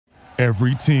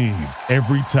Every team,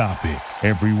 every topic,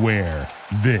 everywhere.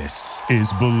 This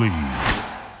is Believe.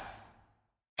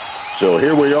 So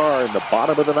here we are in the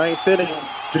bottom of the ninth inning.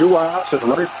 2 outs and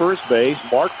runner at first base.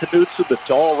 Mark Knudsen, the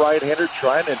tall right-hander,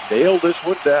 trying to nail this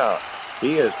one down.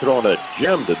 He has thrown a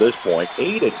gem to this point.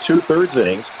 8 2/3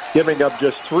 innings, giving up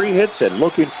just 3 hits and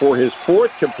looking for his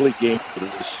 4th complete game for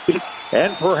the season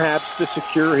and perhaps to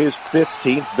secure his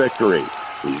 15th victory.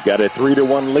 He's got a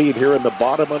 3-1 lead here in the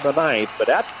bottom of the ninth, but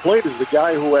at the plate is the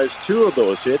guy who has 2 of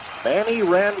those hits, Manny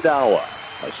Randhawa.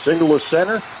 A single to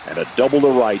center and a double to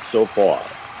right so far.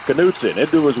 Knudsen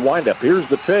into his windup. Here's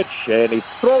the pitch, and he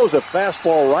throws a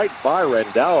fastball right by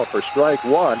Randhawa for strike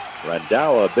 1.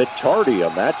 Randhawa a bit tardy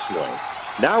on that swing.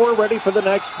 Now we're ready for the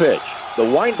next pitch. The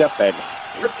windup, and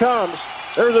here it comes.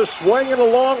 There's a swing and a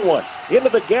long one. Into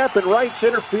the gap in right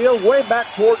center field, way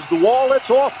back towards the wall. It's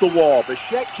off the wall.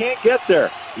 Bichette can't get there.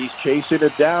 He's chasing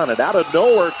it down, and out of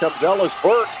nowhere comes Ellis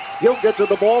Burks. He'll get to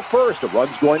the ball first. The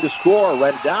run's going to score.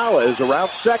 Randhawa is around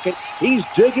second. He's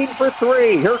digging for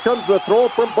 3. Here comes the throw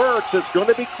from Burks. It's going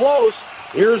to be close.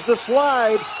 Here's the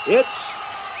slide. It's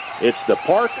the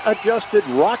Park Adjusted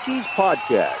Rockies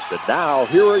podcast. And now,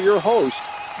 here are your hosts,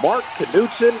 Mark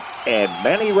Knudsen and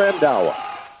Manny Randhawa.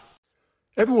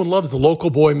 Everyone loves the local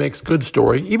boy makes good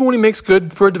story, even when he makes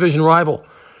good for a division rival.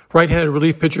 Right-handed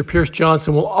relief pitcher Pierce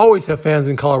Johnson will always have fans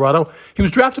in Colorado. He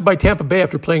was drafted by Tampa Bay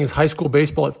after playing his high school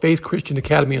baseball at Faith Christian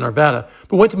Academy in Arvada,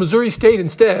 but went to Missouri State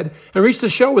instead and reached the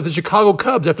show with the Chicago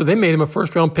Cubs after they made him a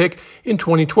first-round pick in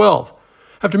 2012.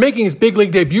 After making his big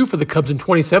league debut for the Cubs in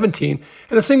 2017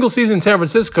 and a single season in San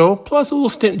Francisco, plus a little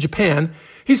stint in Japan,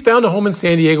 he's found a home in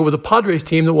San Diego with a Padres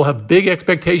team that will have big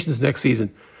expectations next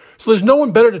season. So there's no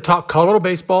one better to talk Colorado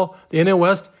baseball, the NL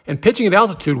West, and pitching at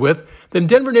altitude with than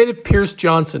Denver native Pierce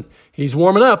Johnson. He's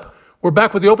warming up. We're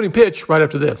back with the opening pitch right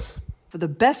after this. For the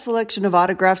best selection of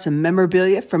autographs and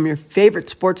memorabilia from your favorite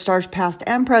sports stars past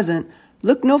and present,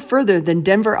 look no further than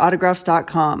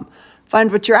DenverAutographs.com.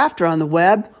 Find what you're after on the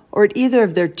web or at either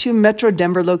of their 2 Metro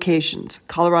Denver locations,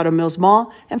 Colorado Mills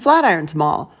Mall and Flatirons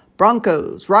Mall.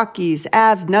 Broncos, Rockies,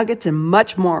 Avs, Nuggets, and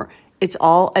much more. It's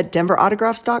all at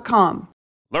DenverAutographs.com.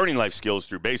 Learning life skills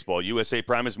through baseball, USA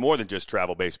Prime is more than just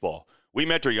travel baseball. We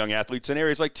mentor young athletes in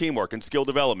areas like teamwork and skill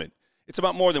development. It's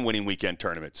about more than winning weekend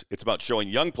tournaments. It's about showing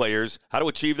young players how to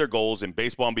achieve their goals in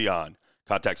baseball and beyond.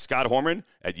 Contact Scott Horman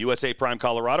at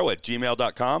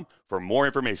usaprimecolorado@gmail.com for more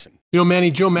information. You know,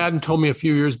 Manny, Joe Madden told me a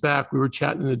few years back, we were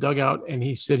chatting in the dugout, and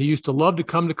he said he used to love to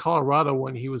come to Colorado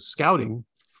when he was scouting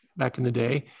back in the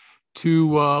day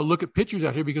to look at pitchers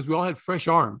out here because we all had fresh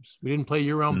arms. We didn't play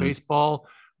year-round baseball.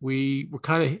 We were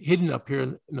kind of hidden up here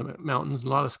in the mountains.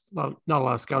 Not a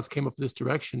lot of scouts came up this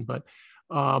direction, but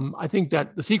I think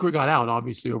that the secret got out,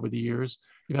 obviously, over the years.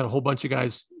 You've had a whole bunch of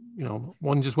guys, you know,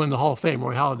 one just went in the Hall of Fame,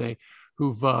 Roy Halladay,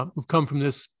 who've come from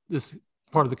this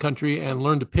part of the country and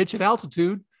learned to pitch at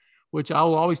altitude, which I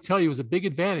will always tell you is a big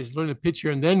advantage, learning to pitch here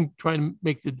and then trying to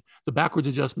make the backwards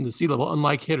adjustment to sea level,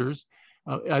 unlike hitters.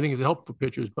 I think is a help for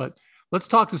pitchers. But let's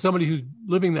talk to somebody who's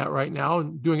living that right now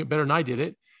and doing it better than I did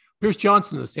it. Pierce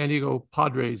Johnson, the San Diego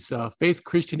Padres, Faith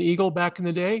Christian Eagle back in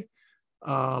the day,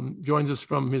 joins us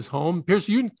from his home. Pierce,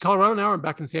 are you in Colorado now or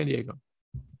back in San Diego?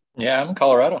 Yeah, I'm in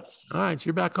Colorado. All right, so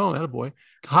you're back home. Attaboy.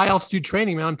 High altitude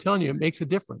training, man, I'm telling you, it makes a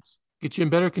difference. Get you in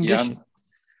better condition. Yeah,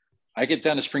 I get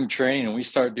down to spring training and we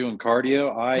start doing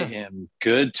cardio. I am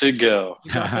good to go.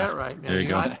 You got that right, man. There you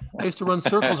go. I used to run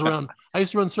circles around. I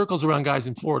used to run circles around guys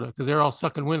in Florida because they're all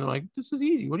sucking wind. I'm like, this is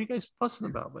easy. What are you guys fussing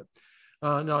about? But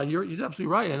no, he's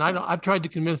absolutely right. And I've tried to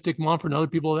convince Dick Monfort and other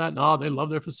people of that. No, they love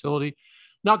their facility.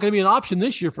 Not going to be an option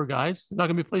this year for guys. Not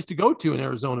going to be a place to go to in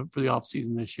Arizona for the off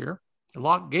season this year.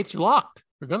 The gates are locked.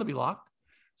 They're going to be locked.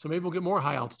 So maybe we'll get more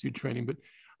high altitude training. But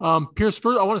Pierce,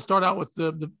 first, I want to start out with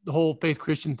the whole Faith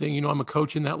Christian thing. You know, I'm a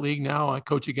coach in that league now. I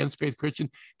coach against Faith Christian.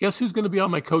 Guess who's going to be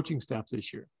on my coaching staff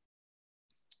this year?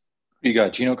 You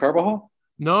got Gino Carbajal?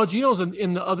 No, Gino's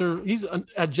in the other. He's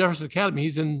at Jefferson Academy.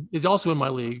 He's also in my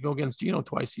league. I go against Gino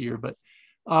twice a year. But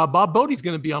Bob Bodie's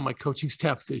going to be on my coaching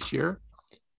staff this year.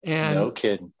 And no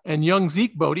kidding. And young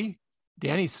Zeke Bodie,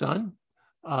 Danny's son,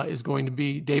 is going to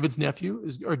be David's nephew.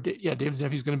 David's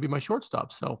nephew is going to be my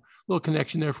shortstop. So a little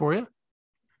connection there for you.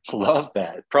 Love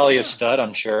that. Probably a stud,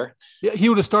 I'm sure. Yeah, he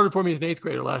would have started for me as an 8th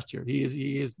grader last year. He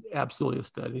is absolutely a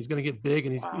stud. He's going to get big,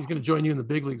 and he's going to join you in the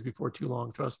big leagues before too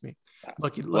long. Trust me.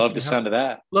 Lucky love the sound of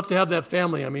that. Love to have that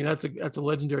family. I mean, that's a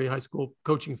legendary high school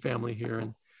coaching family here,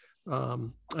 and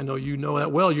I know you know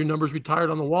that well. Your number's retired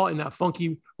on the wall in that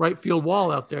funky right field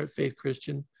wall out there at Faith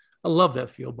Christian. I love that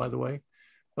field, by the way.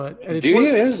 But it's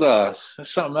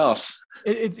something else.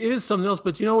 It is something else.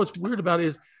 But you know what's weird about it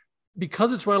is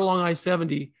because it's right along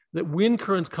I-70, that wind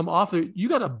currents come off there. You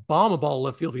got to bomb a ball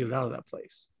left field to get it out of that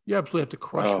place. You absolutely have to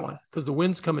crush one because the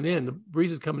wind's coming in, the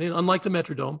breeze is coming in. Unlike the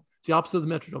Metrodome, it's the opposite of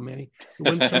the Metrodome, Manny. The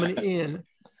wind's coming in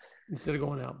instead of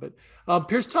going out. But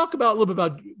Pierce, talk about a little bit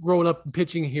about growing up and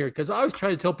pitching here, because I always try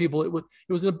to tell people it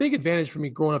was a big advantage for me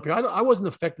growing up here. I wasn't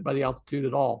affected by the altitude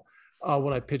at all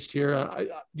when I pitched here.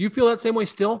 Do you feel that same way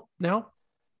still now?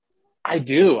 I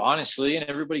do, honestly. And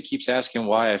everybody keeps asking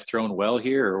why I've thrown well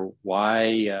here or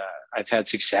why I've had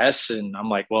success. And I'm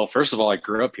like, well, first of all, I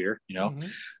grew up here.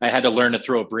 I had to learn to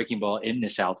throw a breaking ball in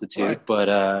this altitude. Right.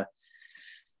 But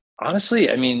honestly,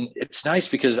 I mean, it's nice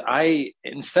because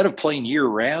instead of playing year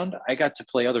round, I got to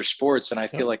play other sports, and I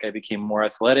feel like I became more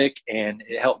athletic, and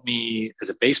it helped me as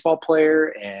a baseball player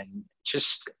and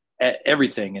just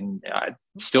everything. And I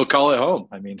still call it home.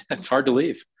 I mean, it's hard to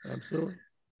leave. Absolutely.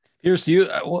 Here's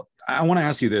I want to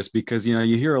ask you this because,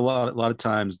 you hear a lot of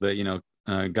times that,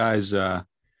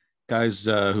 guys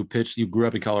who pitch, you grew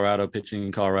up in Colorado, pitching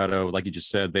in Colorado, like you just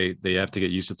said, they have to get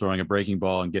used to throwing a breaking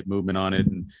ball and get movement on it.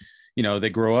 And, they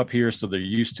grow up here, so they're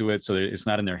used to it. So it's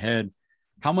not in their head.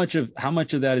 How much of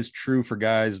that is true for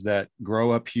guys that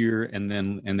grow up here and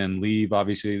then leave,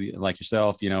 obviously, like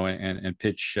yourself, and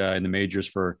pitch in the majors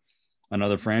for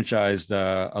another franchise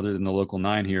other than the local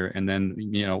 9 here? And then,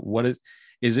 what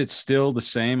is it still the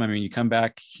same? I mean, you come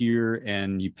back here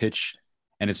and you pitch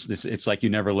and it's like you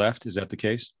never left. Is that the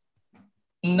case?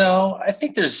 No, I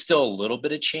think there's still a little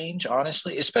bit of change,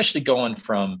 honestly, especially going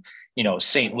from,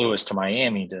 St. Louis to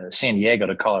Miami to San Diego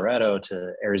to Colorado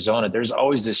to Arizona. There's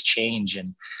always this change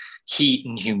in heat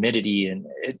and humidity, and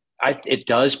it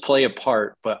does play a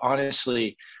part. But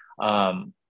honestly,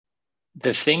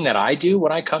 the thing that I do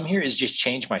when I come here is just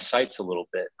change my sights a little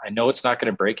bit. I know it's not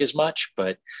going to break as much,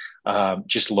 but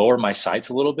just lower my sights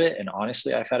a little bit. And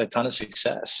honestly, I've had a ton of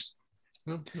success.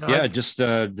 Yeah, just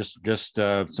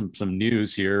some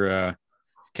news here.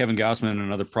 Kevin Gausman,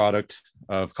 another product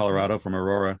of Colorado from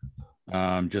Aurora,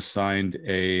 just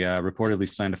reportedly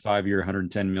signed a 5-year,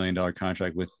 $110 million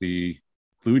contract with the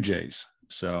Blue Jays.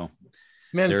 So,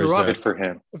 man, good for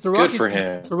him. If the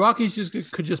Rockies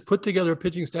could just put together a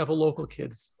pitching staff of local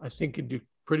kids, I think it'd do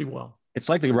pretty well. It's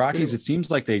like the Rockies. It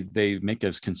seems like they make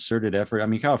a concerted effort. I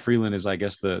mean, Kyle Freeland is, I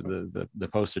guess, the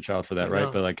poster child for that,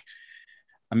 right? But like,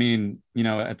 I mean,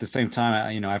 at the same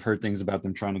time, I've heard things about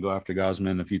them trying to go after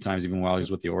Gausman a few times, even while he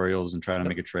was with the Orioles, and trying to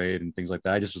make a trade and things like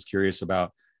that. I just was curious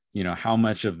about, how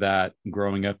much of that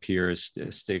growing up here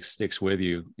sticks with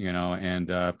you, and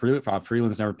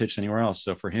Freeland's never pitched anywhere else.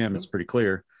 So for him, it's pretty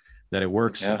clear that it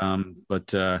works. Yeah.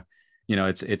 But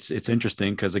it's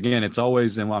interesting because, again, it's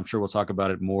always, and I'm sure we'll talk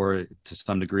about it more to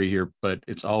some degree here, but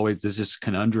it's always this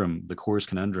conundrum, the Coors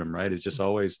conundrum, right? It's just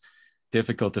always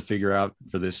difficult to figure out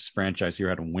for this franchise here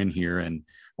how to win here, and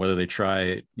whether they try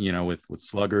it, with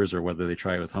sluggers or whether they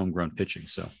try it with homegrown pitching.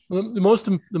 So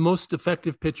the most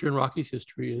effective pitcher in Rockies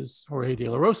history is Jorge De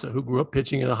La Rosa, who grew up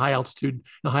pitching in a high altitude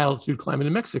climate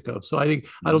in Mexico. So I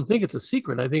don't think it's a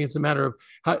secret. I think it's a matter of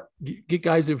how get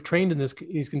guys who've trained in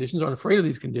these conditions, aren't afraid of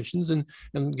these conditions, and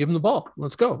give them the ball.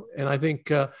 Let's go. And I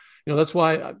think that's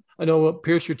why I know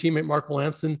Pierce, your teammate Mark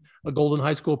Melanson, a Golden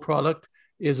High School product,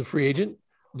 is a free agent.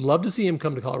 I'd love to see him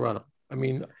come to Colorado. I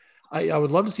mean, I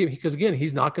would love to see him because, again,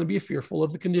 he's not going to be fearful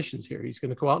of the conditions here. He's going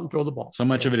to go out and throw the ball. So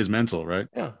much of it is mental, right?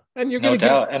 Yeah. And you're going to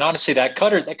get, and honestly, that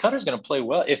cutter's going to play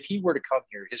well. If he were to come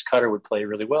here, his cutter would play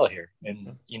really well here.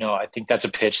 And, I think that's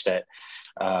a pitch that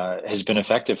has been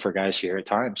effective for guys here at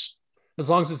times. As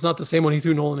long as it's not the same one he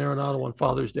threw Nolan Arenado on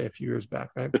Father's Day a few years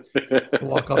back, right?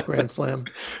 Walk-off grand slam,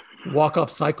 walk-off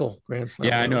cycle grand slam.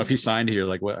 Yeah, I know. If he signed here,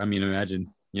 like what? I mean,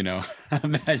 imagine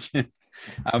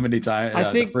how many times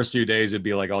I think the first few days it'd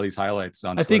be like all these highlights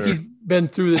on Twitter. I think he's been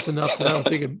through this enough that I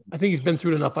think he's been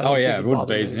through it enough. It wouldn't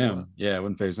phase him. Yeah, it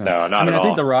wouldn't phase him. No, not at all. I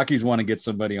think the Rockies want to get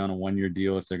somebody on a 1-year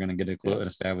deal if they're going to get an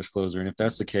established closer. And if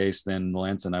that's the case, then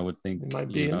Melanson, I would think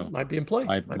might be in play.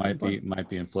 Might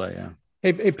be in play. Yeah.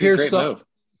 Hey Pierce.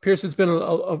 Pierce, it's been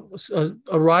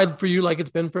a ride for you like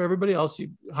it's been for everybody else. You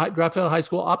drafted out of high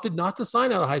school, opted not to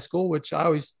sign out of high school, which I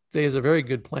always say is a very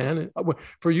good plan.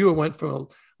 For you, it went from a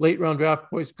late round draft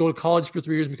choice, go to college for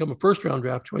 3 years, become a first round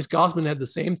draft choice. Gausman had the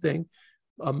same thing,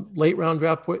 late round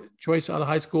draft choice out of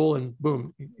high school, and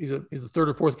boom, he's the third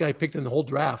or fourth guy picked in the whole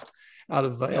draft out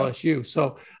of LSU.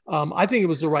 So I think it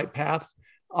was the right path.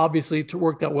 Obviously, to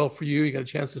work that well for you, you got a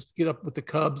chance to get up with the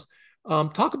Cubs.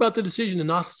 Talk about the decision to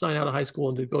not sign out of high school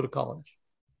and to go to college.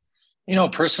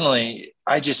 Personally,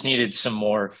 I just needed some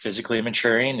more physically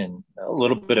maturing and a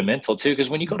little bit of mental too. Because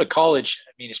when you go to college,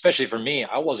 I mean, especially for me,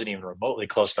 I wasn't even remotely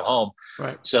close to home.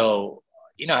 Right. So,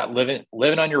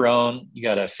 living on your own. You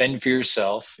got to fend for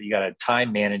yourself. You got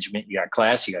time management. You got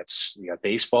class. You got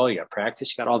baseball. You got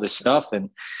practice. You got all this stuff. And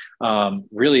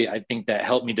really, I think that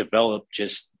helped me develop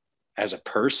just as a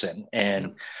person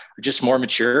and just more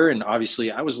mature. And obviously,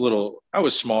 I was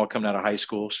small coming out of high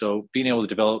school, so being able to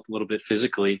develop a little bit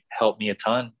physically helped me a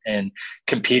ton. And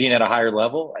competing at a higher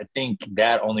level, I think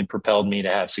that only propelled me to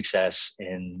have success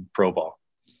in pro ball.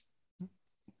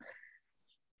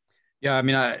 Yeah, I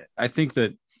mean, I think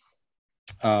that,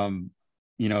 I'd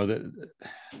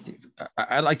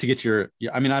like to get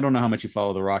I mean, I don't know how much you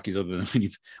follow the Rockies other than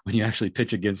when you actually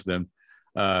pitch against them,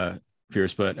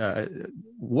 Pierce. But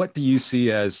what do you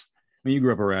see as, when you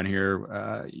grew up around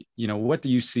here, what do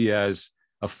you see as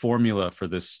a formula for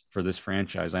this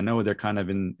franchise? I know they're kind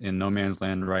of in no man's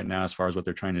land right now as far as what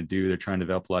they're trying to do. They're trying to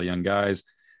develop a lot of young guys.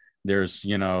 There's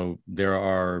innuendo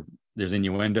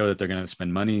that they're going to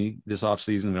spend money this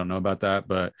offseason. We don't know about that,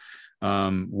 but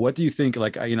what do you think?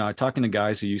 Like, talking to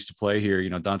guys who used to play here,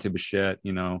 Dante Bichette,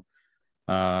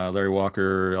 Larry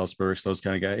Walker, Ellis Burks, those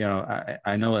kind of guys.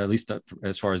 I know at least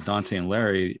as far as Dante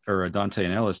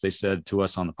and Ellis, they said to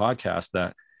us on the podcast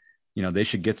that, they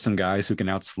should get some guys who can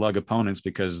outslug opponents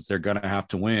because they're going to have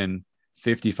to win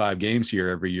 55 games here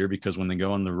every year, because when they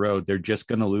go on the road, they're just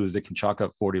going to lose. They can chalk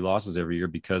up 40 losses every year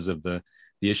because of the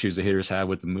issues the hitters have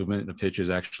with the movement and the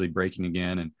pitches actually breaking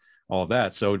again and all of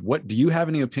that. So what do you have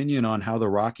any opinion on how the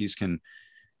Rockies can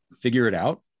figure it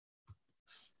out?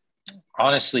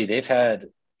 Honestly, they've had,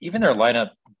 even their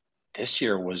lineup this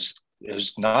year was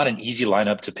not an easy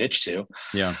lineup to pitch to.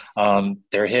 Yeah.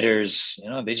 Their hitters,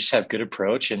 they just have good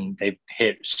approach and they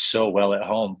hit so well at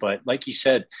home. But like you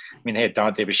said, I mean, they had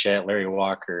Dante Bichette, Larry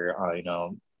Walker,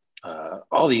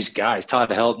 all these guys, Todd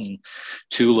Helton,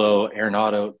 Tulo,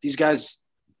 Arenado, these guys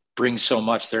bring so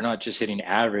much. They're not just hitting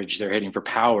average, they're hitting for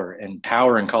power, and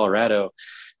power in Colorado,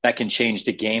 that can change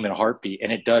the game in a heartbeat. And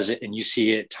it does it. And you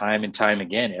see it time and time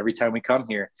again. Every time we come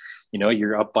here,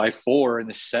 you're up by 4 in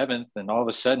the 7th, and all of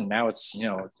a sudden now it's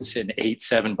an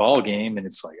 8-7 ball game. And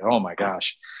it's like, oh my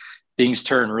gosh, things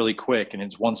turn really quick and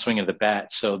it's one swing of the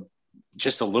bat. So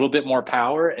just a little bit more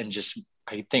power and just,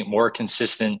 I think, more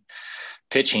consistent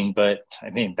pitching. But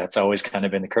I mean, that's always kind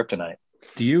of been the kryptonite.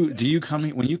 Do you come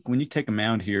when you take a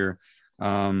mound here,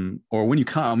 or when you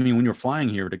come, I mean, when you're flying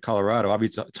here to Colorado,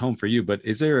 obviously it's home for you, but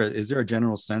is there a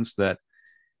general sense that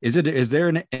is there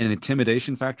an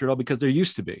intimidation factor at all? Because there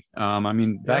used to be,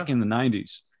 back in the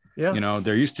 90s,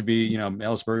 there used to be,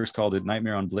 Ellis Burks called it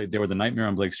nightmare on Blake. They were the nightmare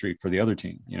on Blake Street for the other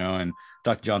team, and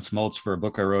Dr. John Smoltz for a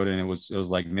book I wrote, and it was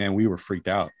like, man, we were freaked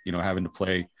out, having to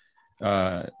play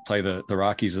the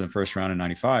Rockies in the first round in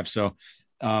 95. So,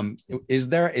 is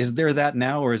there that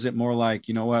now, or is it more like,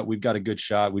 what, we've got a good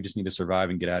shot, we just need to survive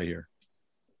and get out of here?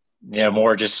 Yeah,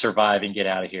 more just survive and get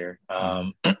out of here.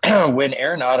 When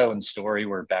Arenado and Story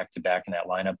were back to back in that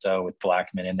lineup, though, with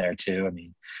Blackman in there too, I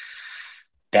mean,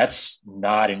 that's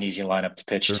not an easy lineup to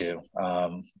pitch to.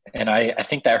 And I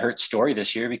think that hurt Story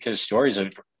this year, because Story's an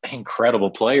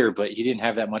incredible player, but he didn't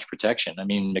have that much protection. I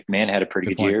mean, McMahon had a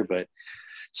pretty good year, but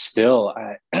still,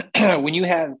 when you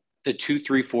have the 2,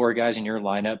 3, 4 guys in your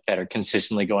lineup that are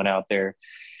consistently going out there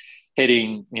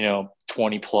hitting,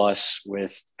 20 plus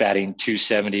with batting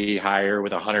 270 higher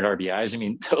with 100 RBIs. I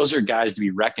mean, those are guys to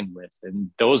be reckoned with,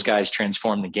 and those guys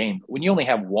transform the game. But when you only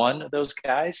have one of those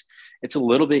guys, it's a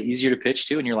little bit easier to pitch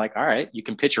to. And you're like, all right, you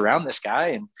can pitch around this guy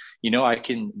and, I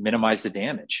can minimize the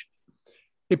damage.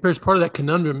 Hey, Pierce, part of that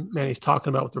conundrum Manny's talking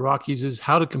about with the Rockies is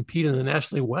how to compete in the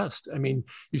National League West. I mean,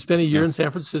 you spent a year in San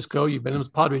Francisco. You've been in the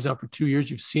Padres now for 2 years.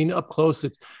 You've seen up close.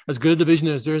 It's as good a division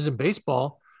as there is in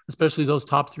baseball, especially those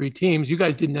top 3 teams. You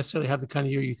guys didn't necessarily have the kind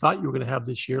of year you thought you were going to have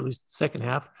this year, at least the second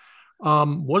half.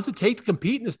 What does it take to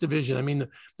compete in this division? I mean,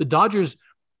 the Dodgers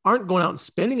aren't going out and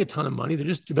spending a ton of money. They're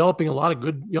just developing a lot of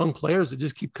good young players that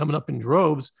just keep coming up in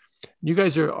droves. You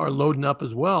guys are loading up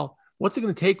as well. What's it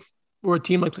going to take for a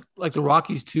team like the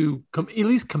Rockies to at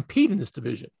least compete in this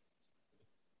division?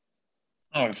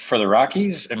 For the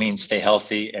Rockies, I mean, stay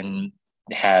healthy and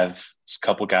have a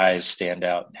couple guys stand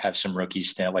out, have some rookies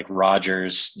stand, like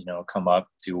Rogers, come up,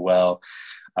 do well.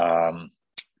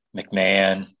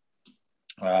 McMahon,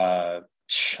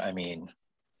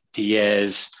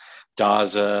 Diaz,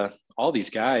 Daza, all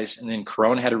these guys. And then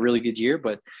Corona had a really good year,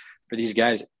 but for these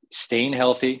guys, staying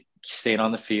healthy, staying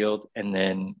on the field. And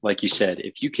then, like you said,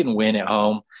 if you can win at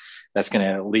home, that's going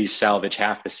to at least salvage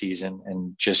half the season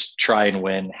and just try and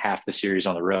win half the series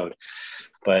on the road.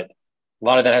 But a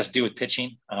lot of that has to do with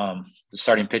pitching. The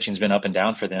starting pitching has been up and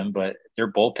down for them, but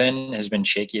their bullpen has been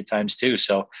shaky at times too.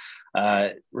 So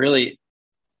really,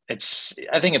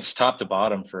 I think it's top to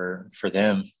bottom for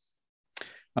them.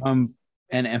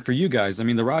 And for you guys, I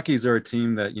mean, the Rockies are a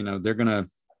team that,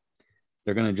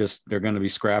 they're going to be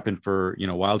scrapping for,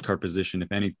 wild card position,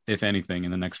 if anything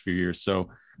in the next few years. So,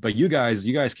 but you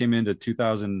guys came into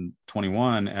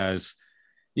 2021 as,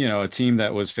 a team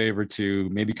that was favored to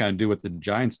maybe kind of do what the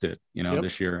Giants did,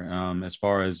 this year, as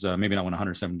far as maybe not win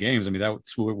 107 games. I mean,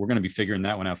 we're going to be figuring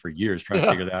that one out for years, trying to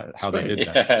figure that how they did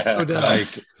that.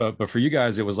 No, but for you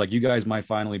guys, it was like you guys might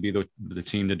finally be the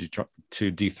team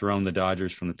to dethrone the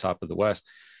Dodgers from the top of the West.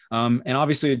 And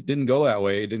obviously it didn't go that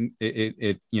way. It didn't,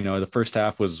 the first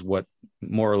half was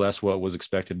more or less what was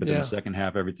expected, but then the second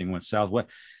half, everything went south.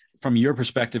 From your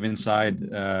perspective inside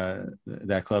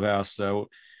that clubhouse, so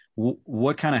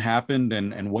what kind of happened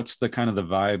and what's the kind of the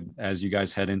vibe as you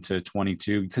guys head into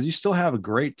 22, because you still have a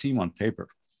great team on paper.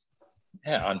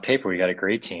 Yeah. On paper, we got a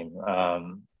great team.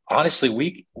 Honestly,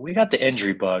 we got the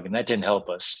injury bug and that didn't help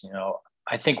us.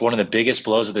 I think one of the biggest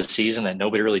blows of the season that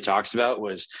nobody really talks about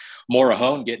was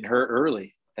Morahone getting hurt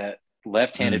early. That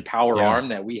left-handed power arm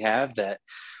that we have, that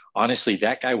honestly,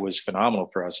 that guy was phenomenal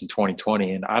for us in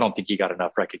 2020. And I don't think he got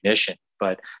enough recognition,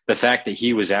 but the fact that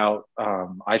he was out,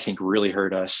 I think really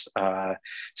hurt us.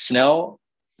 Snell,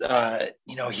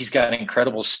 he's got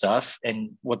incredible stuff.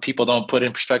 And what people don't put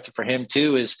in perspective for him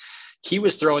too, is he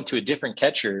was throwing to a different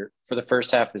catcher for the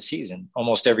first half of the season,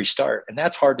 almost every start. And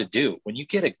that's hard to do when you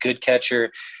get a good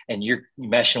catcher and you're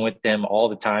meshing with them all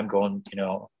the time, going,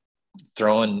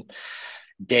 throwing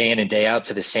day in and day out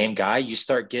to the same guy. You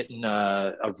start getting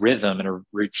a rhythm and a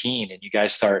routine, and you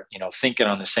guys start, thinking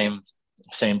on the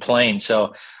same plane.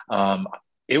 So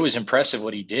it was impressive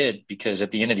what he did, because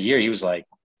at the end of the year, he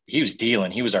was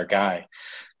dealing, he was our guy,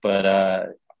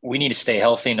 but we need to stay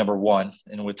healthy, number one.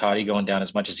 And with Toddy going down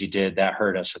as much as he did, that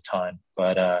hurt us a ton.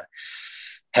 But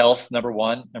health, number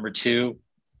one. Number two,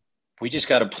 we just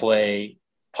got to play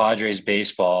Padres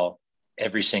baseball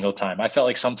every single time. I felt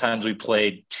like sometimes we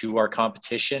played to our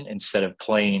competition instead of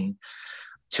playing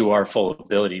to our full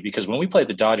ability, because when we played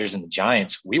the Dodgers and the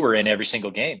Giants, we were in every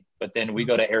single game. But then we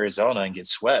go to Arizona and get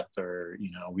swept, or,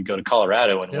 we go to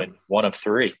Colorado and win one of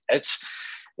three. It's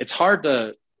hard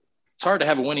to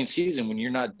have a winning season when you're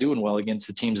not doing well against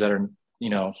the teams that are,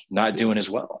 not doing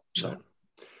as well. So,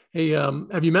 hey,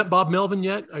 have you met Bob Melvin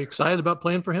yet? Are you excited about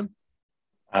playing for him?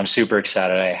 I'm super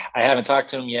excited. I haven't talked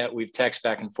to him yet. We've texted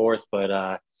back and forth, but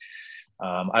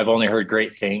I've only heard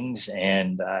great things.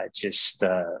 And just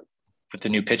with the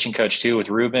new pitching coach too, with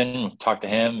Ruben, we've talked to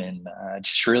him, and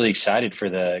just really excited for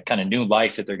the kind of new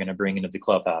life that they're going to bring into the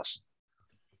clubhouse.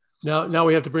 Now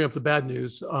we have to bring up the bad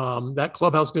news. That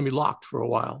clubhouse is going to be locked for a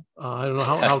while. I don't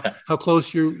know how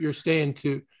close you're staying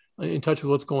in touch with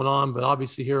what's going on, but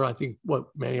obviously here, I think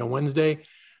Manny, on Wednesday,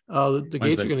 the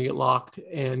gates are going to get locked.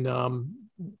 And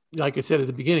like I said at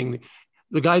the beginning,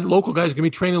 local guys are going to be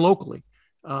training locally.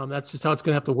 That's just how it's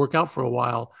going to have to work out for a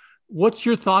while. What's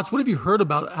your thoughts? What have you heard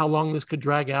about how long this could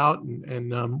drag out,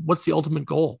 and what's the ultimate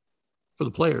goal for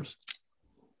the players?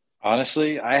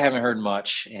 Honestly, I haven't heard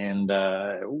much, and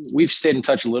we've stayed in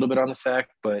touch a little bit on the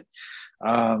fact, but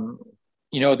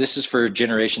this is for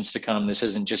generations to come. This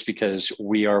isn't just because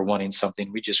we are wanting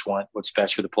something. We just want what's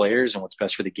best for the players and what's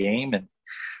best for the game. And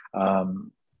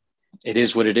it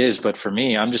is what it is. But for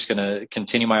me, I'm just going to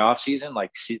continue my off season.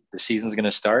 Like the season's going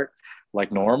to start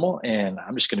like normal, and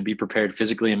I'm just going to be prepared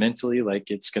physically and mentally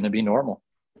like it's going to be normal.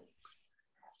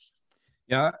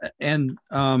 Yeah. And,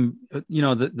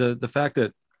 the fact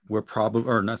that we're probably,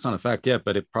 or that's not a fact yet,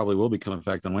 but it probably will become a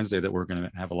fact on Wednesday that we're going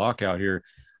to have a lockout here.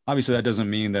 Obviously that doesn't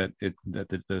mean that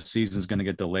the season is going to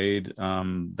get delayed.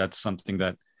 That's something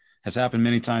that has happened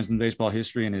many times in baseball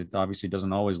history, and it obviously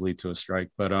doesn't always lead to a strike,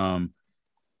 but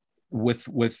with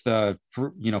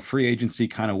free agency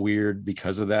kind of weird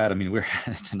because of that. I mean,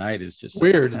 tonight is just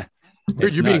weird.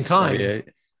 Weird, you're being kind. I mean,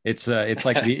 it's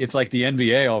like the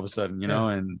NBA all of a sudden,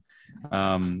 and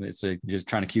it's just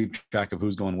trying to keep track of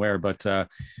who's going where. But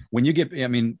when you get,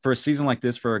 for a season like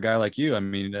this, for a guy like you,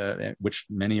 which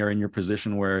many are in your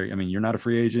position where, you're not a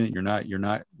free agent, you're not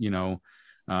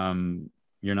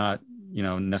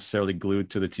necessarily glued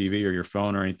to the TV or your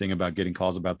phone or anything about getting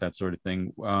calls about that sort of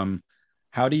thing.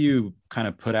 How do you kind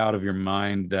of put out of your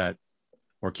mind that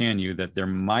there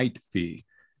might be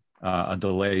a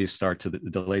delayed start to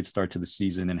the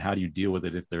season, and how do you deal with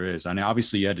it if there is? I mean,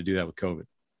 obviously you had to do that with COVID.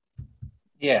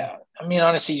 Yeah.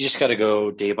 Honestly, you just got to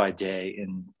go day by day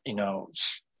and,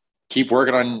 keep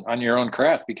working on your own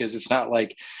craft, because it's not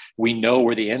like we know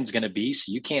where the end's going to be.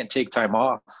 So you can't take time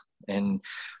off. And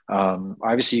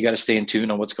obviously you got to stay in tune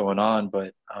on what's going on.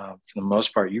 But for the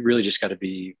most part, you really just got to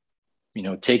be,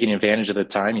 taking advantage of the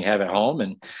time you have at home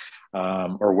and,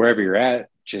 or wherever you're at,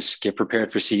 just get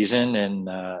prepared for season and,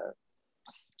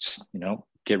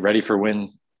 get ready for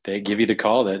when they give you the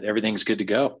call that everything's good to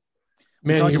go.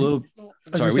 We talked a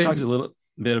little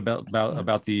bit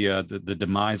about the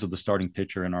demise of the starting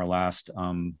pitcher in our last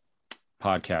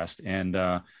podcast, and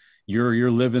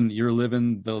you're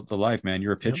living the life, man.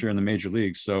 You're a pitcher in the major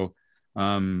leagues, so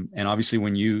and obviously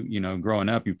when you growing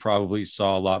up, you probably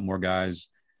saw a lot more guys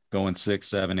going 6,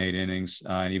 7, 8 innings,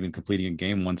 and even completing a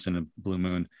game once in a blue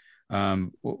moon.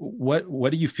 What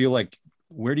do you feel like?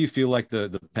 Where do you feel like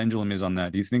the pendulum is on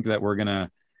that? Do you think that we're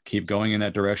gonna keep going in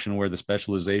that direction where the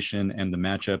specialization and the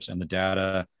matchups and the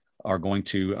data are going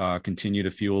to continue to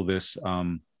fuel this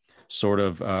sort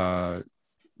of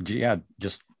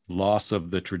just loss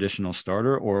of the traditional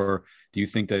starter, or do you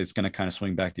think that it's going to kind of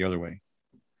swing back the other way?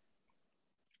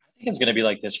 I think it's going to be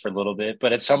like this for a little bit,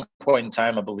 but at some point in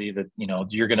time, I believe that,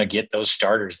 you're going to get those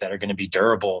starters that are going to be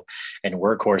durable and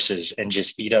workhorses and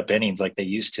just eat up innings like they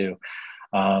used to.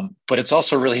 But it's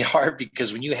also really hard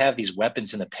because when you have these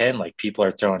weapons in the pen, like people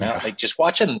are throwing out, like just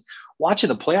watching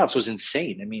the playoffs was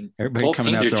insane. I mean, everybody both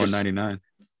coming teams out are throwing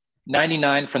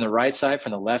 99 from the right side,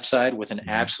 from the left side with an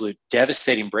absolute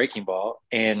devastating breaking ball.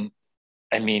 And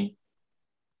I mean,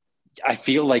 I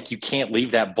feel like you can't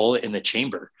leave that bullet in the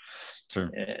chamber. Sure.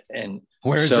 And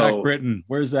where's Zach Britton?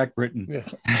 Yeah.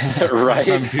 Right.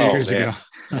 A few years ago.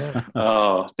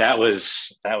 Oh, that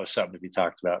was something to be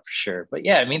talked about for sure. But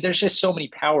yeah, I mean, there's just so many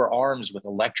power arms with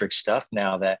electric stuff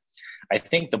now that I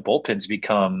think the bullpen's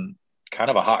become kind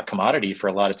of a hot commodity for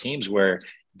a lot of teams where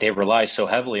they rely so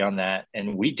heavily on that.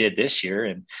 And we did this year,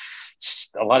 and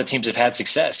a lot of teams have had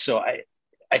success. So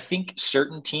I think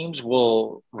certain teams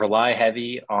will rely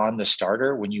heavy on the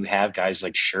starter when you have guys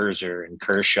like Scherzer and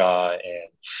Kershaw and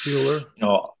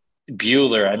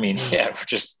Buehler. I mean,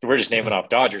 we're just naming off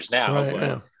Dodgers now,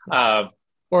 right, but,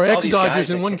 or ex-Dodgers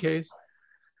in one case.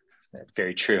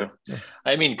 Very true. Yeah.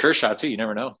 I mean, Kershaw too. You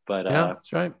never know, but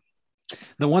that's right.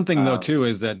 The one thing though too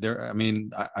is that there. I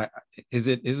mean,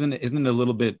 isn't it a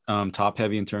little bit top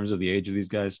heavy in terms of the age of these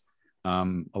guys?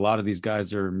 A lot of these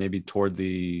guys are maybe toward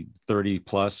the 30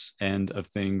 plus end of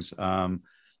things.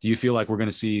 Do you feel like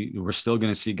we're still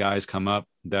going to see guys come up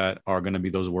that are going to be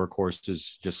those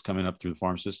workhorses just coming up through the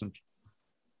farm systems?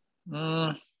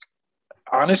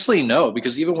 Honestly, no,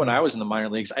 because even when I was in the minor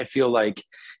leagues, I feel like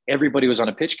everybody was on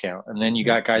a pitch count, and then you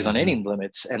got guys on inning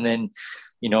limits, and then,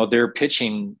 they're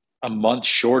pitching a month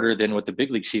shorter than what the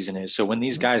big league season is. So when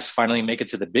these guys finally make it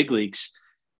to the big leagues,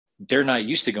 they're not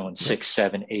used to going 6,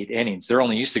 7, 8 innings. They're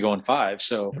only used to going 5.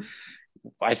 So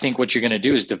I think what you're going to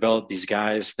do is develop these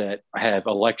guys that have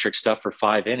electric stuff for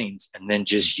 5 innings and then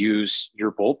just use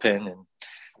your bullpen. And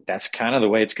that's kind of the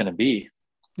way it's going to be.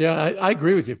 Yeah, I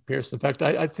agree with you, Pierce. In fact,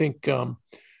 I think the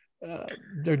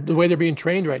way they're being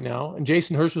trained right now, and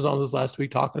Jason Hurst was on this last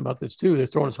week talking about this too. They're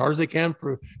throwing as hard as they can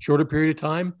for a shorter period of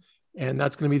time. And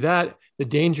that's going to be that. The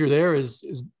danger there is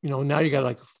now you got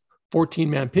like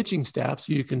 14-man pitching staff,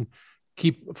 so you can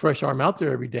keep a fresh arm out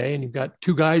there every day, and you've got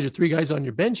 2 guys or 3 guys on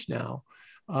your bench now.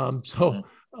 It's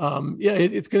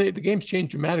the game's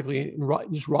changed dramatically in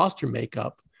just roster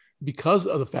makeup because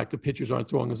of the fact that pitchers aren't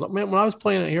throwing as long. Man, when I was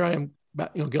playing, here I am,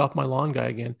 get off my lawn guy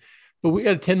again. But we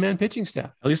had a 10-man pitching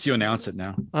staff. At least you announce it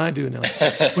now. I do announce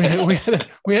it.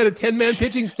 we had a 10-man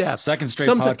pitching staff. Second straight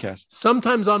podcast.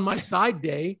 Sometimes on my side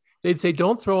day, they'd say,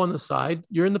 "Don't throw on the side.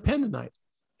 You're in the pen tonight."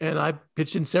 And I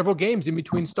pitched in several games in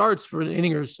between starts for an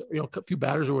inning or a few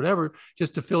batters or whatever,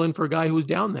 just to fill in for a guy who was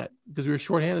down that because we were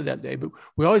shorthanded that day. But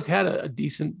we always had a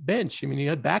decent bench. I mean, you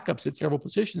had backups at several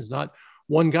positions, not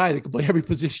one guy that could play every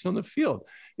position on the field.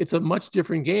 It's a much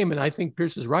different game. And I think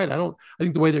Pierce is right. I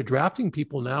think the way they're drafting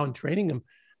people now and training them,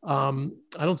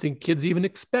 I don't think kids even they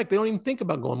don't even think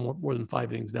about going more than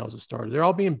 5 innings now as a starter. They're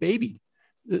all being babied.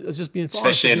 It's just being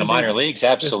especially in the minor leagues.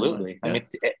 Absolutely. Yeah. I mean,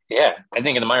 I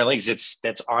think in the minor leagues,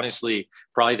 that's honestly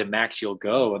probably the max you'll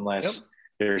go unless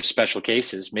there's special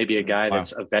cases, maybe a guy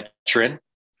that's a veteran.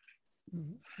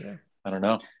 Yeah. I don't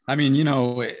know. I mean,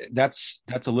 that's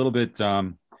a little bit,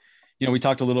 we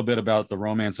talked a little bit about the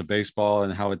romance of baseball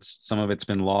and how some of it's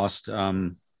been lost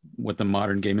with the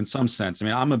modern game in some sense. I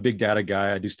mean, I'm a big data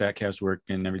guy. I do StatCast work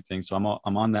and everything. So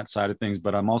I'm on that side of things,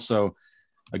 but I'm also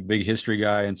a big history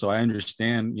guy. And so I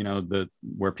understand,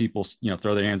 where people,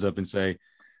 throw their hands up and say,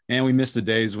 man, we miss the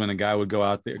days when guys would go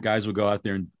out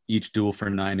there and each duel for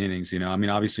 9 innings. I mean,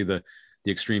 obviously the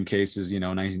extreme cases,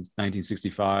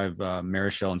 1965,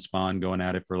 Marichal and Spahn going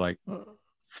at it for like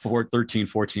 13,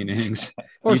 14 innings,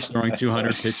 each throwing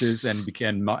 200 pitches. And as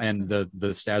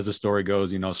the story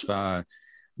goes,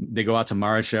 they go out to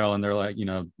Marichal and they're like,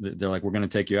 they're like, we're going to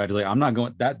take you out. He's like, I'm not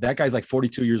going. That guy's like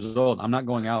 42 years old. I'm not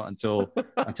going out until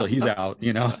he's out.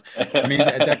 I mean,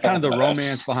 that kind of the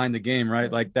romance behind the game,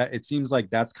 right? Like that. It seems like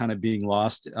that's kind of being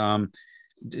lost.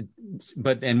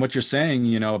 But what you're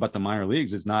saying, about the minor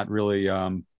leagues is not really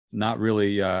good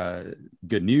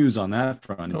news on that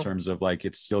front in terms of like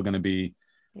it's still going to be.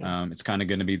 It's kind of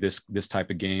going to be this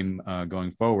type of game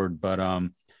going forward. But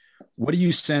what do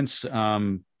you sense,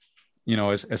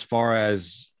 as far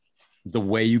as the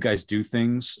way you guys do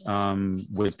things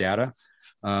with data?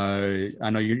 I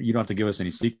know you don't have to give us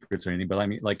any secrets or anything, but I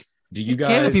mean, like, do you guys?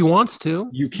 Can if he wants to.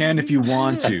 You can if you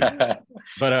want to.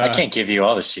 But I can't give you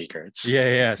all the secrets.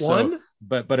 Yeah. One. So,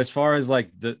 but as far as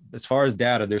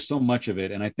data, there's so much of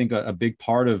it, and I think a big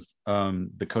part of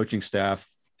the coaching staff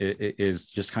is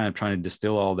just kind of trying to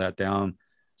distill all that down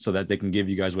so that they can give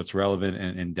you guys what's relevant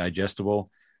and digestible.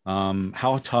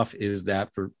 How tough is that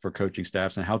for coaching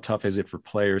staffs, and how tough is it for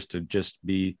players to just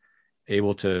be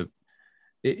able to,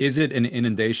 is it an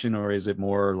inundation or is it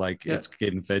more like it's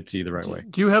getting fed to you the right way?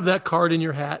 Do you have that card in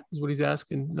your hat is what he's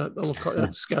asking? Not a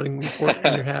little scouting report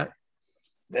in your hat.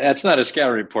 That's not a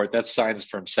scouting report. That's signs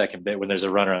from second bit when there's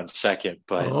a runner on second,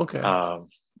 but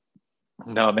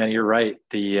no, man, you're right.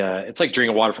 It's like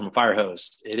drinking water from a fire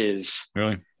hose. It is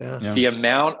really, the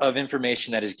amount of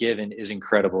information that is given is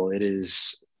incredible. It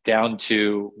is down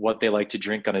to what they like to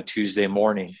drink on a Tuesday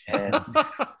morning. And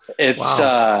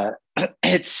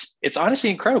it's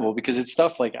honestly incredible because it's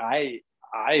stuff like I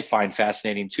find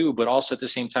fascinating too, but also at the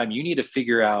same time, you need to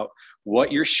figure out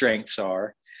what your strengths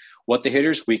are, what the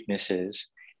hitter's weakness is,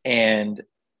 and,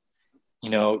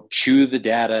 chew the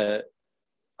data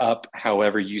up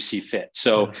however you see fit.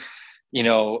 So,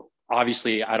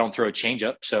 obviously I don't throw a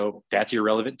changeup, so that's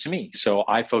irrelevant to me. So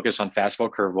I focus on fastball,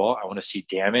 curveball. I want to see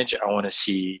damage. I want to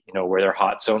see, where their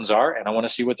hot zones are, and I want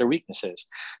to see what their weakness is.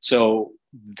 So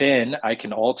then I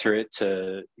can alter it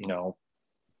to,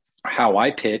 how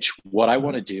I pitch, what I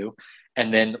want to do,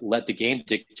 and then let the game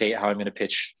dictate how I'm going to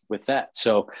pitch with that.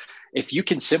 So if you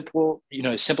can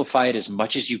simplify it as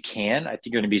much as you can, I think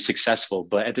you're going to be successful.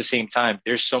 But at the same time,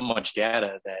 there's so much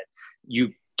data that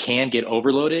you can get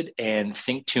overloaded and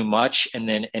think too much and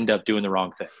then end up doing the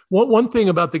wrong thing. One thing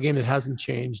about the game that hasn't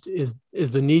changed is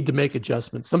the need to make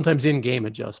adjustments, sometimes in-game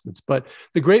adjustments. But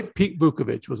the great Pete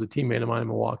Vukovich was a teammate of mine in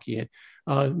Milwaukee,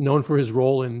 known for his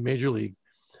role in Major League.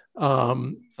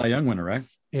 Cy Young winner, right?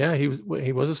 Yeah, he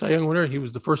was a Cy Young winner. He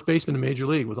was the first baseman in Major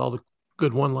League with all the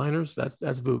good one-liners.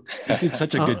 That's Vuk. He did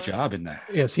such a good job in that.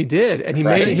 Yes, he did, and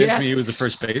he was the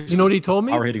first base. You know what he told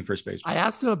me? Power hitting first base. I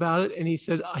asked him about it, and he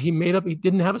said he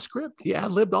didn't have a script. He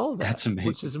ad-libbed all of that. That's amazing.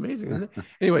 Which is amazing, isn't it?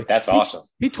 Anyway, that's awesome.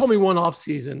 He told me one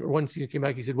season came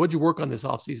back. He said, "What'd you work on this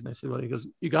off season?" I said, "Well," he goes,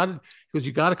 you got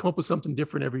to come up with something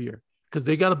different every year because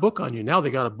they got a book on you now.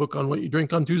 They got a book on what you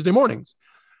drink on Tuesday mornings."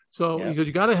 So he goes,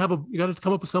 you got to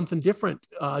come up with something different,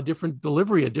 different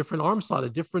delivery, a different arm slot, a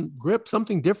different grip,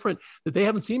 something different that they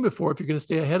haven't seen before if you're going to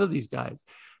stay ahead of these guys.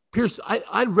 Pierce,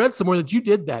 I read somewhere that you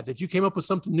did that you came up with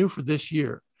something new for this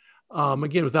year.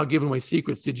 Again, without giving away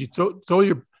secrets, did you throw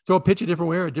a pitch a different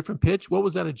way or a different pitch? What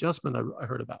was that adjustment I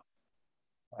heard about?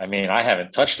 I mean, I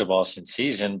haven't touched the ball since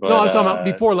season, but no, I'm talking about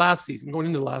before last season, going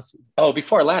into last season. Oh,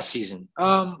 before last season.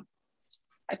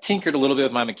 I tinkered a little bit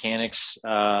with my mechanics,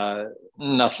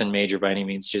 nothing major by any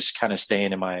means, just kind of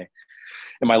staying in my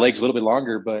legs a little bit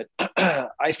longer. But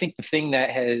I think the thing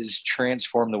that has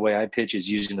transformed the way I pitch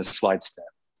is using the slide step.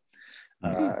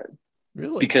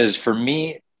 Really? Because for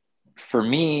me,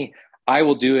 I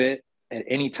will do it at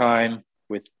any time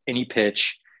with any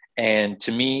pitch. And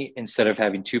to me, instead of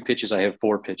having 2 pitches, I have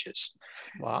 4 pitches.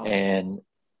 Wow. And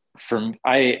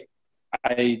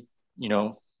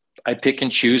I pick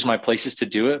and choose my places to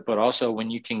do it, but also when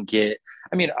you can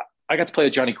I got to play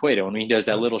with Johnny Cueto, and when he does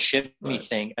that little shimmy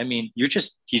thing, I mean,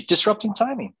 he's disrupting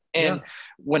timing. And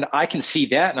when I can see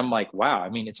that, and I'm like, wow, I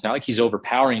mean, it's not like he's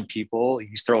overpowering people.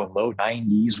 He's throwing low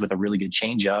 90s with a really good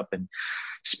changeup and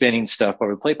spinning stuff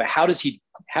over the plate. But how does he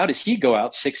go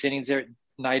out 6 innings there,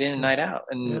 night in and night out?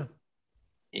 And,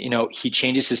 he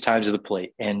changes his times of the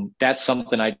plate. And that's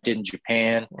something I did in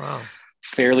Japan. Wow.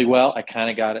 Fairly well. I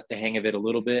kind of got the hang of it a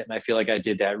little bit. And I feel like I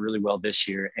did that really well this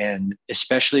year. And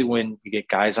especially when you get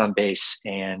guys on base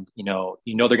and,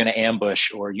 they're going to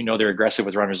ambush, or, they're aggressive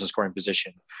with runners in scoring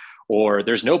position, or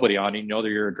there's nobody on, they're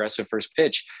your aggressive first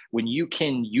pitch. When you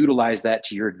can utilize that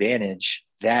to your advantage,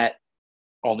 that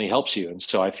only helps you. And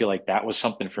so I feel like that was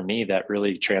something for me that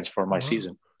really transformed my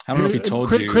season. I don't know if he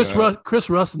told you. Chris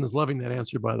Russin is loving that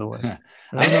answer, by the way.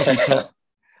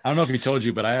 I don't know if he told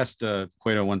you, but I asked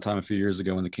Cueto one time a few years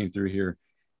ago when they came through here,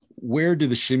 where do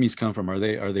the shimmies come from? Are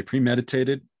they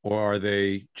premeditated? or are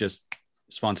they just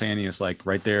spontaneous, like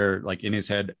right there, like in his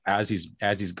head as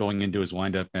he's going into his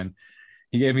windup? And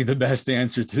he gave me the best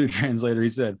answer to the translator. He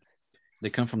said, "They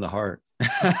come from the heart."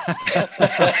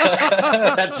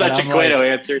 That's such a Cueto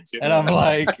answer too. And I'm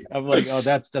like, oh,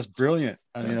 that's brilliant.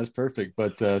 I mean, that's perfect.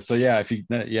 But so yeah,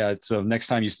 so next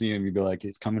time you see him, you'd be like,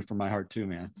 it's coming from my heart too,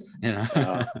 man. You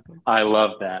know. I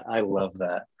love that.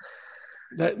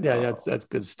 That's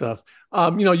good stuff.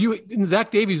 You and Zach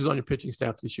Davies is on your pitching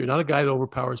staff this year. Not a guy that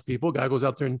overpowers people. A guy goes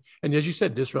out there and as you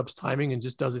said, disrupts timing and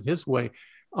just does it his way.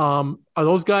 Are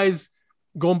those guys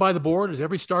going by the board? Is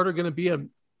every starter going to be a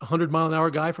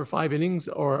 100-mile-an-hour guy for 5 innings,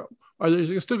 or are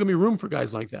there still going to be room for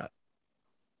guys like that?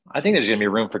 I think there's going to be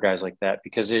room for guys like that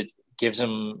because it gives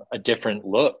them a different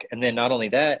look. And then not only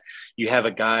that, you have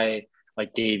a guy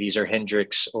like Davies or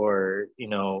Hendricks or,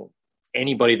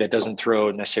 anybody that doesn't throw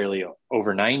necessarily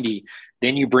over 90.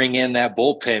 Then you bring in that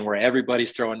bullpen where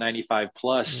everybody's throwing 95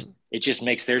 plus. It just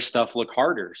makes their stuff look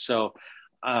harder. So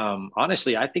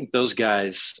honestly, I think those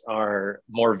guys are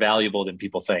more valuable than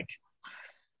people think.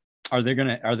 Are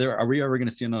we ever going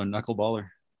to see another knuckleballer?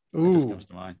 Ooh, just comes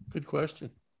to mind. Good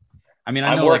question. I mean,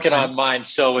 I'm working on mine.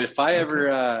 So if I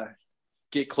ever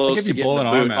get close to getting the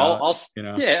boot,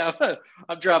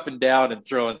 I'm dropping down and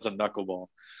throwing some knuckleball.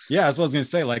 Yeah, that's what I was going to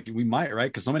say. Like we might, right?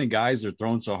 Because so many guys are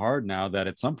throwing so hard now that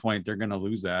at some point they're going to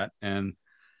lose that, and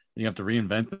you have to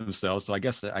reinvent themselves. So I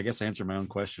guess I answered my own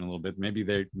question a little bit. Maybe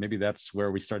that's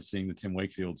where we start seeing the Tim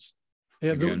Wakefields.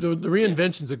 Yeah, the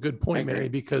reinvention's a good point, Manny,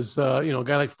 because a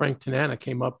guy like Frank Tanana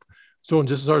came up throwing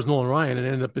just as hard as Nolan Ryan and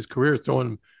ended up his career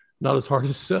throwing not as hard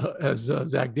as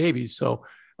Zach Davies. So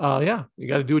you got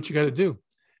to do what you got to do.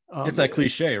 It's that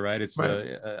cliche, right? It's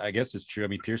right. I guess it's true. I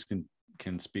mean, Pierce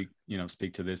can speak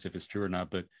to this if it's true or not,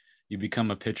 but you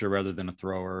become a pitcher rather than a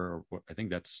thrower. Or I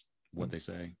think that's what they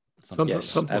say. Something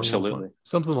absolutely.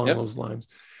 Something along those lines.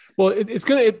 Well, it's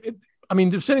going to,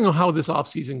 depending on how this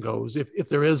offseason goes, if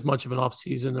there is much of an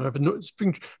offseason or if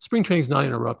spring training is not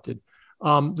interrupted,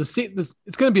 it's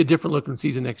going to be a different looking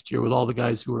season next year with all the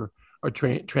guys who are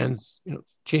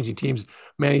changing teams.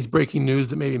 Manny's breaking news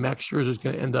that maybe Max Scherzer is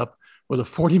going to end up with a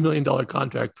 $40 million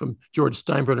contract from George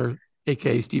Steinbrenner,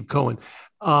 aka Steve Cohen.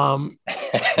 Well,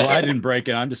 I didn't break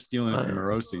it. I'm just stealing it from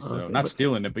Morosi. So not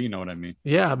stealing it, but you know what I mean.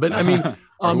 Yeah, but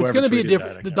it's going to be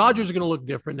different. The Dodgers are going to look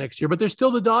different next year, but they're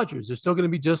still the Dodgers. They're still going to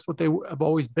be just what they have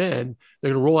always been.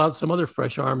 They're going to roll out some other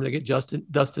fresh arm and they get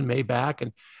Dustin May back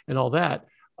and all that.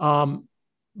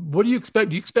 What do you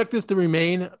expect? Do you expect this to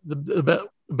remain the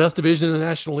best division in the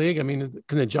National League? I mean,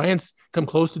 can the Giants come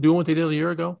close to doing what they did a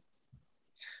year ago?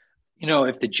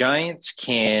 If the Giants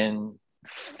can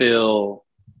fill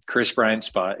Chris Bryant's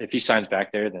spot, if he signs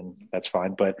back there, then that's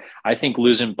fine. But I think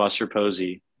losing Buster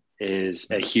Posey is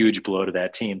a huge blow to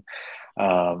that team,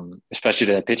 especially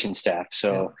to that pitching staff.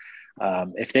 So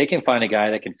if they can find a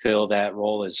guy that can fill that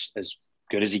role as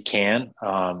good as he can,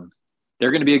 they're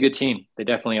going to be a good team. They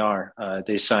definitely are.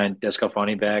 They signed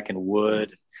Descalfani back and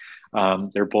Wood.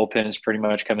 Their bullpen is pretty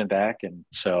much coming back. And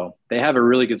so they have a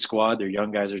really good squad. Their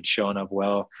young guys are showing up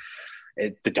well.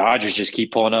 The Dodgers just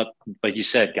keep pulling up, like you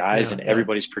said, guys, and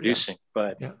everybody's producing.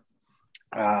 But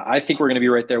I think we're going to be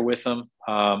right there with them.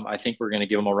 I think we're going to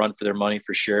give them a run for their money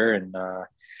for sure. And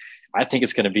I think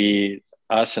it's going to be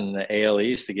us in the AL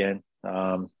East again,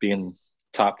 being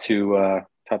top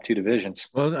two divisions.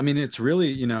 Well, I mean, it's really,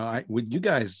 you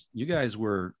guys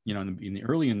were, in the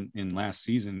early in last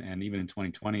season and even in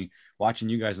 2020, watching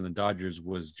you guys in the Dodgers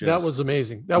was just, that was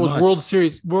amazing. That was World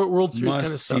Series kind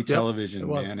of stuff. Television,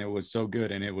 man. It was so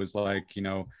good. And it was like,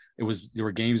 there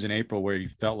were games in April where you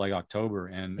felt like October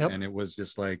and it was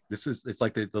just like, it's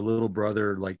like the little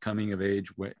brother, like coming of age,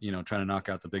 trying to knock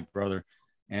out the big brother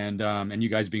and you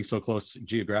guys being so close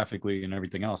geographically and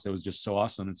everything else. It was just so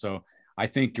awesome. And so I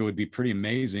think it would be pretty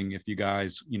amazing if you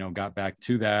guys, got back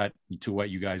to what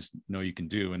you guys know you can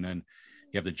do. And then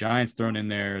you have the Giants thrown in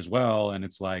there as well. And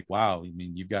it's like, wow, I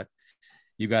mean, you've got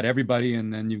everybody.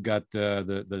 And then you've got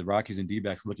the Rockies and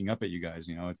D-backs looking up at you guys,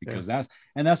 because that's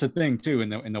the thing too,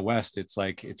 in the West, it's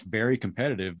like, it's very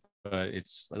competitive, but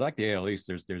it's like the AL East.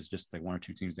 There's just like one or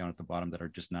two teams down at the bottom that are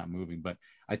just not moving. But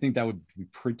I think that would be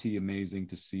pretty amazing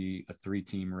to see a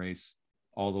 3-team race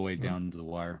all the way down to the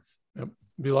wire. Yep.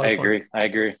 I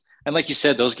agree. And like you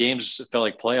said, those games felt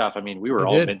like playoff. I mean, we were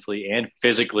all mentally and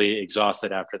physically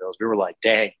exhausted after those. We were like,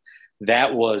 dang,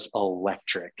 that was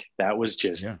electric. That was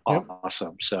just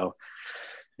awesome. So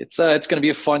it's going to be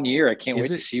a fun year. I can't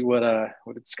wait to see what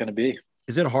it's going to be.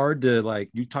 Is it hard to, like,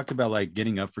 you talked about like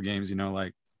getting up for games,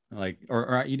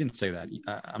 or you didn't say that.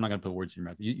 I'm not going to put words in your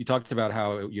mouth. You talked about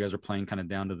how you guys are playing kind of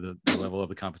down to the level of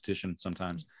the competition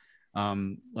sometimes.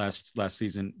 last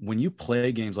season. When you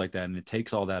play games like that and it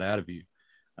takes all that out of you,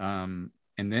 and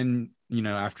then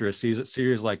after a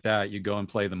series like that, you go and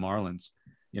play the Marlins,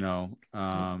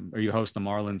 or you host the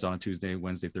Marlins on a Tuesday,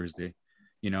 Wednesday, Thursday.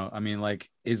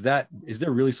 Is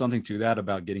there really something to that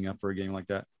about getting up for a game like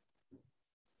that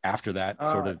after that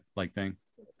sort of like thing?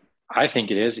 I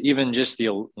think it is. Even just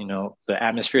the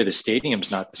atmosphere of the stadium's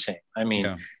not the same. I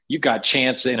mean, you got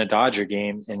chance in a Dodger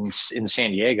game in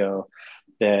San Diego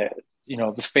that,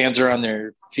 the fans are on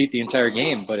their feet the entire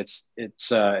game, but it's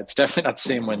definitely not the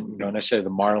same when, necessarily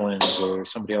the Marlins or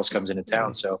somebody else comes into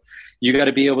town. So you got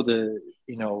to be able to,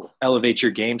 elevate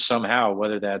your game somehow,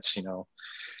 whether that's,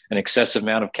 an excessive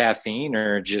amount of caffeine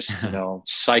or just,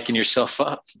 psyching yourself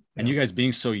up. And you guys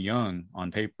being so young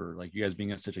on paper, like you guys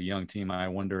being such a young team, I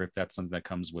wonder if that's something that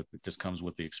comes with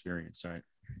the experience, right?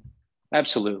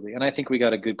 Absolutely. And I think we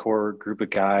got a good core group of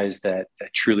guys that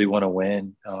truly want to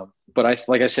win. But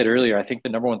like I said earlier, I think the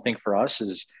number one thing for us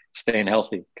is staying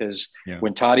healthy, because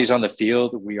when Toddy's on the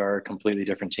field, we are a completely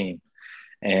different team.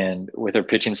 And with our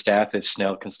pitching staff, if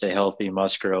Snell can stay healthy,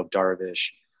 Musgrove,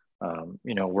 Darvish,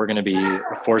 we're going to be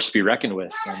a force to be reckoned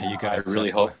with. And you guys I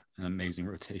really hope an amazing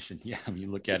rotation. Yeah. When you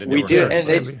look at it, we do.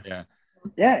 And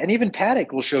and even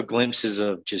Paddock will show glimpses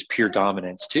of just pure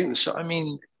dominance too. So, I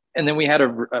mean, and then we had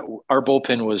our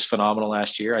bullpen was phenomenal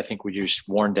last year. I think we just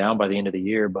worn down by the end of the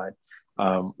year, but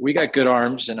we got good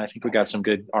arms, and I think we got some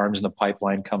good arms in the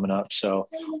pipeline coming up. So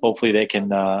hopefully they can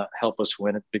help us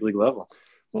win at the big league level.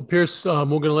 Well, Pierce, we're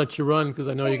going to let you run because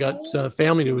I know you got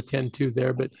family to attend to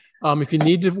there. But if you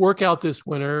need to work out this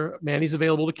winter, Manny's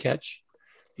available to catch.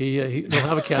 He'll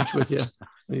have a catch with you.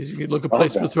 You can look a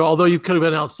place to throw. Although you could have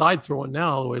been outside throwing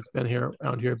now, the way it's been here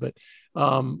around here. But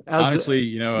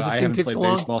honestly, I haven't played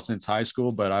baseball since high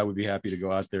school, but I would be happy to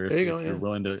go out there if you're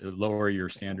willing to lower your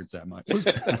standards that much.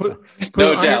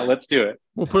 No doubt. Let's do it.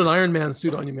 We'll put an Iron Man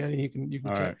suit on you, Manny. You can get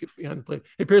behind the plate.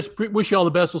 Hey, Pierce, wish you all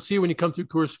the best. We'll see you when you come through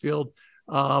Coors Field,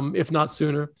 if not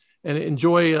sooner. And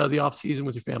enjoy the off season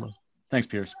with your family. Thanks,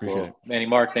 Pierce. Appreciate it. Manny,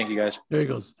 Mark, thank you guys. There he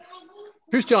goes.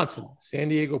 Pierce Johnson, San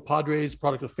Diego Padres,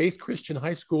 product of Faith Christian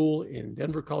High School in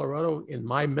Denver, Colorado, in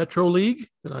my Metro League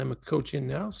that I'm a coach in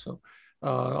now. So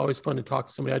always fun to talk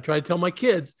to somebody. I try to tell my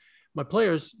kids, my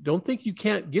players, don't think you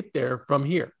can't get there from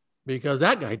here, because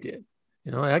that guy did.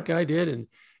 That guy did,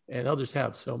 and others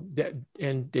have. So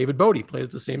and David Bodie played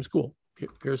at the same school.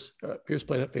 Pierce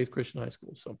played at Faith Christian High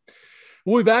School. So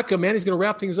we'll be back. Manny's going to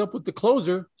wrap things up with the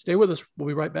closer. Stay with us. We'll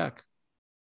be right back.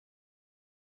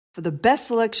 For the best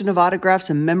selection of autographs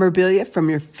and memorabilia from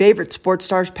your favorite sports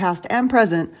stars past and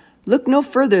present, look no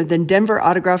further than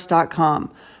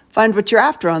DenverAutographs.com. Find what you're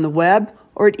after on the web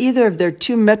or at either of their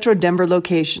 2 Metro Denver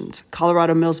locations,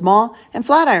 Colorado Mills Mall and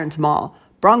Flatirons Mall.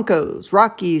 Broncos,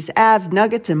 Rockies, Avs,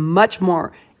 Nuggets, and much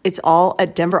more. It's all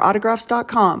at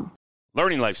DenverAutographs.com.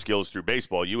 Learning life skills through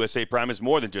baseball, USA Prime is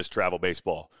more than just travel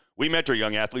baseball. We mentor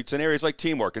young athletes in areas like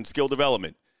teamwork and skill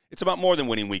development. It's about more than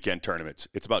winning weekend tournaments.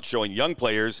 It's about showing young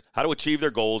players how to achieve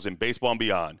their goals in baseball and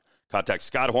beyond. Contact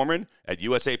Scott Horman at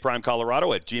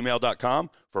usaprimecolorado@gmail.com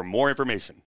for more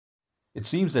information. It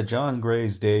seems that John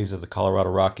Gray's days as a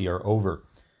Colorado Rocky are over.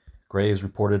 Gray is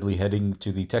reportedly heading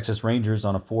to the Texas Rangers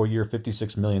on a 4-year,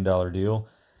 $56 million deal,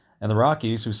 and the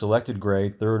Rockies, who selected Gray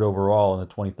 3rd overall in the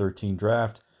 2013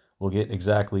 draft, will get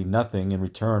exactly nothing in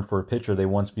return for a pitcher they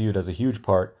once viewed as a huge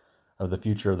part of the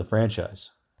future of the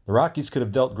franchise. The Rockies could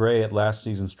have dealt Gray at last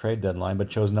season's trade deadline,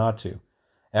 but chose not to.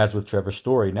 As with Trevor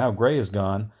Story, now Gray is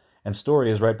gone, and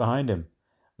Story is right behind him,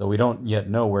 though we don't yet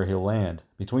know where he'll land.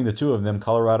 Between the two of them,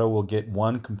 Colorado will get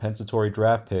 1 compensatory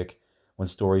draft pick when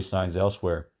Story signs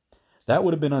elsewhere. That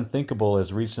would have been unthinkable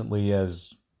as recently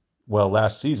as,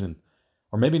 last season,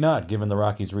 or maybe not, given the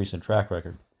Rockies' recent track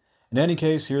record. In any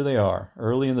case, here they are,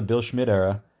 early in the Bill Schmidt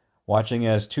era, watching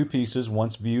as 2 pieces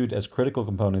once viewed as critical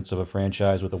components of a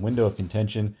franchise with a window of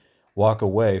contention walk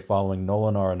away following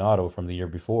Nolan Arenado from the year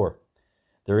before.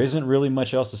 There isn't really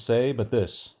much else to say but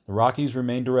this: the Rockies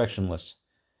remain directionless.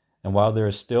 And while there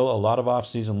is still a lot of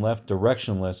offseason left,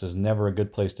 directionless is never a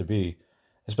good place to be,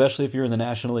 especially if you're in the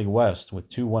National League West with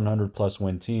 2 100-plus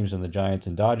win teams in the Giants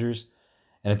and Dodgers,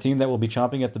 and a team that will be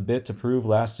chomping at the bit to prove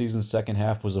last season's second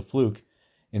half was a fluke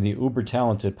in the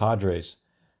uber-talented Padres.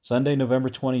 Sunday, November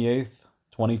 28th,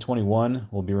 2021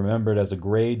 will be remembered as a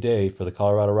gray day for the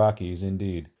Colorado Rockies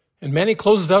indeed. And Manny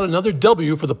closes out another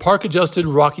W for the Park Adjusted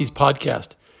Rockies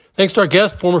podcast. Thanks to our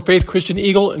guest, former Faith Christian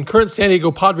Eagle and current San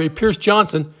Diego Padre Pierce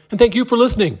Johnson, and thank you for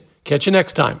listening. Catch you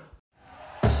next time.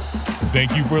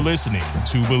 Thank you for listening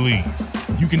to Believe.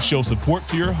 You can show support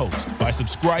to your host by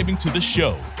subscribing to the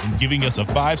show and giving us a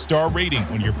 5-star rating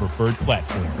on your preferred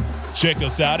platform. Check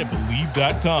us out at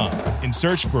Believe.com and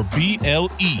search for BLEAV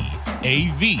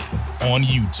on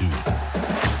YouTube.